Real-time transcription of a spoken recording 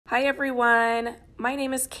Hi everyone, my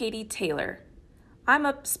name is Katie Taylor. I'm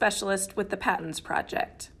a specialist with the PATINS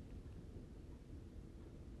Project.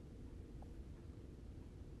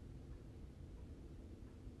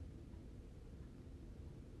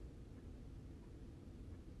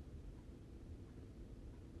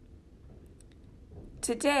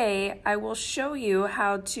 Today, I will show you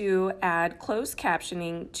how to add closed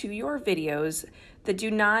captioning to your videos that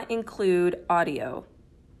do not include audio.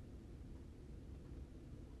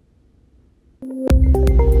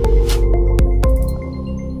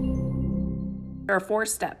 There are 4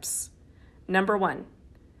 steps. Number 1,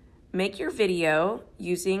 make your video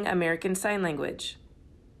using American Sign Language.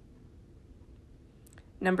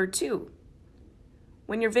 Number 2,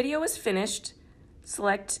 when your video is finished,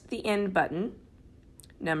 select the end button.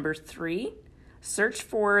 Number 3, search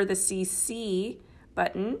for the CC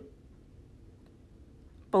button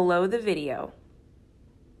below the video.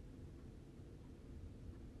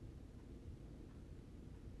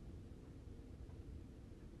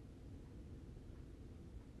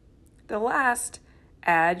 The last,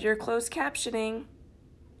 add your closed captioning.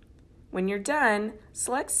 When you're done,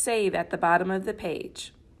 select Save at the bottom of the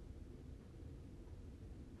page.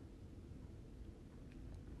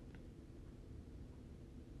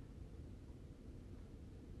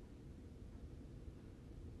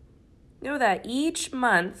 Know that each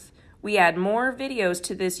month we add more videos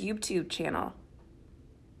to this YouTube channel.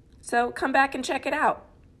 So come back and check it out.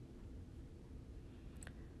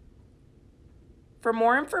 For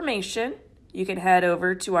more information, you can head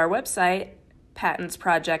over to our website,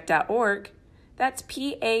 patinsproject.org. That's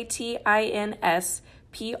PATINS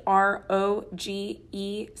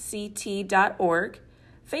Project.org,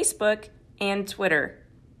 Facebook, and Twitter.